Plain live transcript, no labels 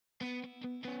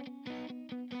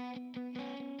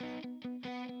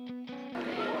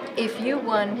If you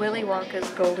won Willy Wonka's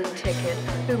golden ticket,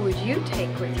 who would you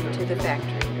take with you to the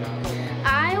factory?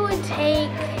 I would take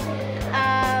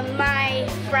my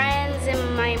friends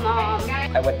and my mom.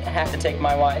 I would have to take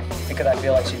my wife because I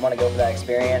feel like she'd want to go for that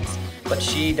experience, but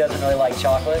she doesn't really like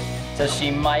chocolate, so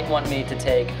she might want me to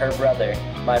take her brother,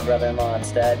 my brother-in-law,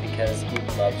 instead because he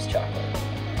loves chocolate.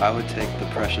 I would take the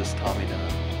precious Tommy Dunn.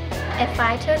 If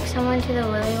I took someone to the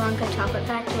Willy Wonka chocolate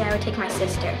factory, I would take my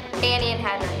sister, Annie and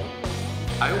Henry.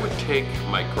 I would take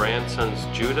my grandsons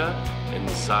Judah and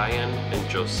Zion and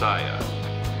Josiah.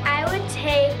 I would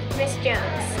take Miss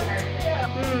Jones.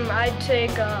 I'd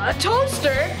take a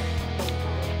toaster.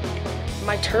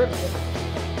 My turtle.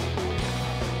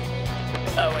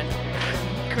 Owen.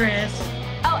 Chris.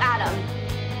 Oh, Adam.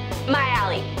 My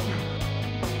Allie.